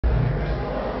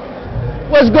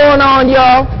What's going on,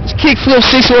 y'all? It's Kickflip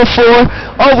 614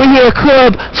 over here at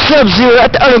Club Subzero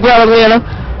at the Underground Atlanta.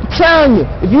 I'm telling you,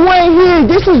 if you ain't here,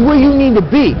 this is where you need to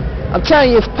be. I'm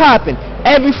telling you, it's popping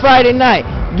every Friday night.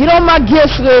 Get on my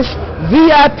guest list,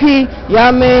 VIP,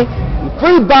 y'all mean,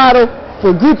 free bottle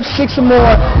for a group of 6 or more.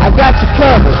 I got you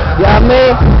covered, y'all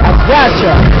mean? I got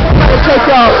y'all. I'm going to take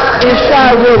y'all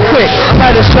inside real quick. I'm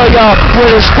about to show y'all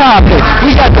where it's popping.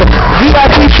 We got the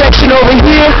VIP section over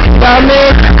here, y'all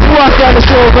mean? We walk down this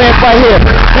little ramp right here.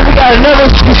 Then we got another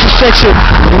exclusive section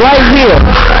right here.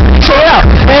 Check it out,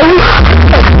 man. We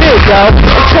big, y'all.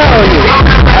 I'm telling you.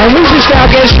 And we just now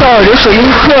getting started. It's a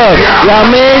new club, y'all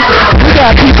mean? We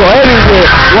got people everywhere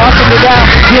walking it out,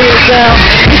 getting it down.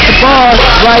 It's the bar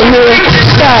right here.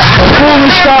 Stop, a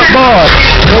fully stocked bar.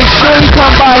 Make sure you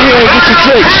come by here and get your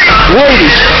drinks.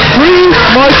 Ladies, free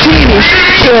martinis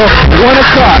till 1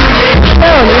 o'clock.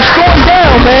 It's going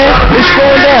down, man. It's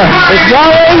going down. If y'all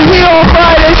ain't here on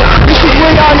Fridays, this is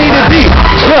where y'all need to be.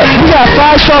 Look, we got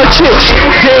 5-star chicks.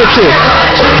 Dead chicks.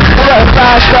 We got a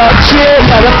 5-star chick.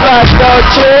 Got a 5-star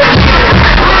chick.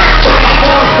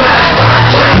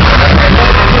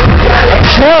 I'm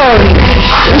telling you,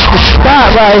 it's the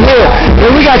spot right here.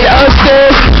 And we got the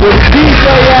upstairs with the DJ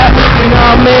at, you know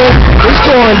what I mean? It's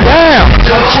going down.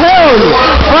 I'm telling you,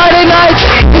 Friday nights,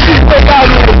 this is where y'all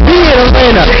need to be in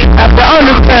Atlanta at the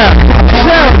Underground. I'm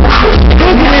telling you,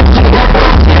 look at it.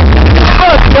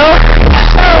 Fuck, yo. I'm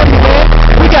telling you, man.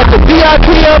 We got the VIP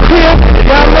up here, you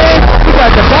know what I mean? We got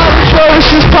the bottle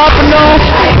services popping on.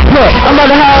 Look, I'm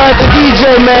about to holler at the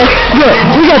DJ, man. Look,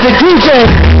 we got the DJ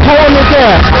holding it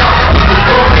down.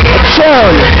 I'm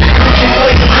telling you.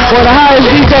 One of the highest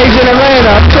DJs in Atlanta,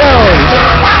 I'm telling you.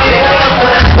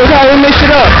 Look how we mix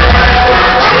it up.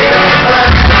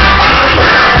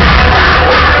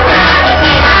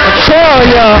 I'm telling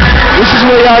y'all, this is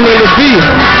where y'all need to be.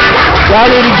 Y'all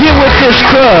need to get with this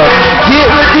club. Get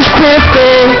with this pimp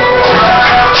thing.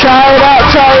 Try it out,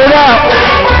 try it out.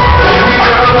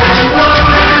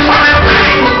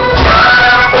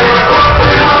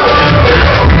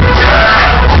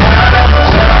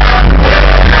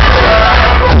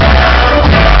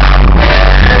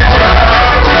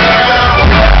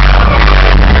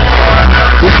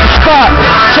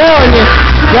 Telling you,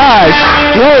 guys,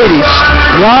 ladies,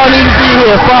 y'all need to be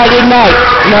here Friday night,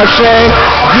 you know what I'm saying?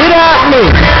 Get at me,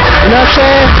 you know what I'm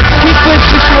saying? Kickflip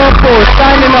 614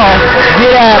 signing off,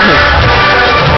 get at me.